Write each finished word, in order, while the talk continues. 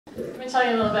Let me tell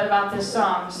you a little bit about this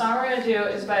song. The song we're going to do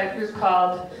is by a group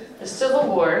called the Civil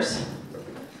Wars.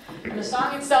 And the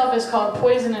song itself is called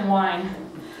Poison and Wine.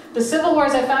 The Civil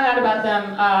Wars, I found out about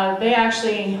them, they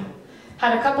actually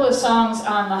had a couple of songs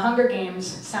on the Hunger Games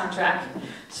soundtrack.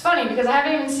 It's funny because I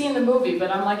haven't even seen the movie,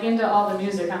 but I'm like into all the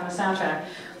music on the soundtrack.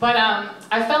 But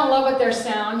I fell in love with their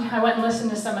sound. I went and listened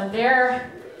to some of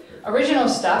their original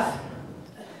stuff.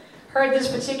 Heard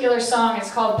this particular song,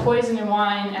 it's called Poison and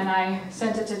Wine, and I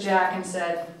sent it to Jack and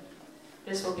said,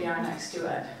 this will be our next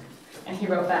duet. And he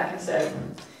wrote back and said,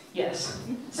 yes.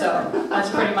 So that's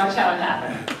pretty much how it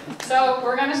happened. So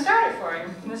we're going to start it for you.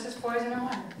 This is Poison and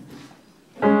Wine.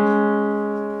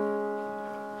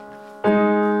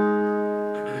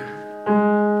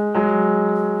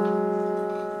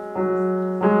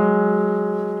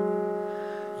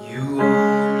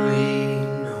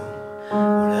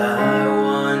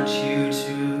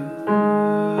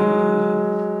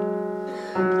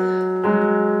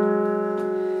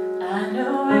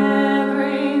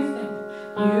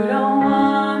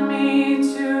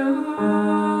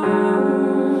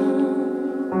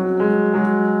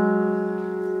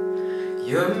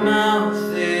 Your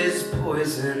mouth is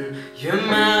poison, your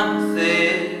mouth is